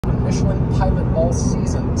Michelin Pilot All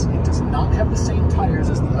Seasons. It does not have the same tires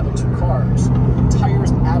as the other two cars.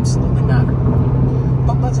 Tires absolutely matter.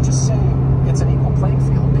 But let's just say it's an equal playing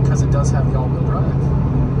field because it does have the all-wheel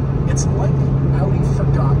drive. It's like Audi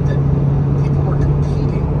forgot that people were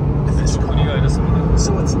competing with this car.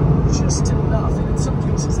 So it's just enough, and in some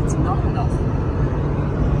cases it's not enough.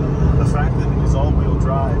 The fact that it is all-wheel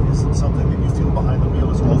drive isn't something that you feel behind the wheel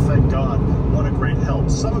as well. Thank God. What a great help.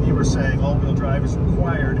 Some of you are saying all-wheel drive is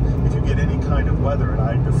required if you get any kind of weather, and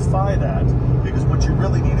I defy that because what you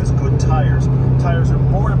really need is good tires. Tires are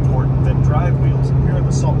more important than drive wheels. Here in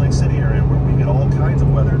the Salt Lake City area where we get all kinds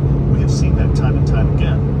of weather,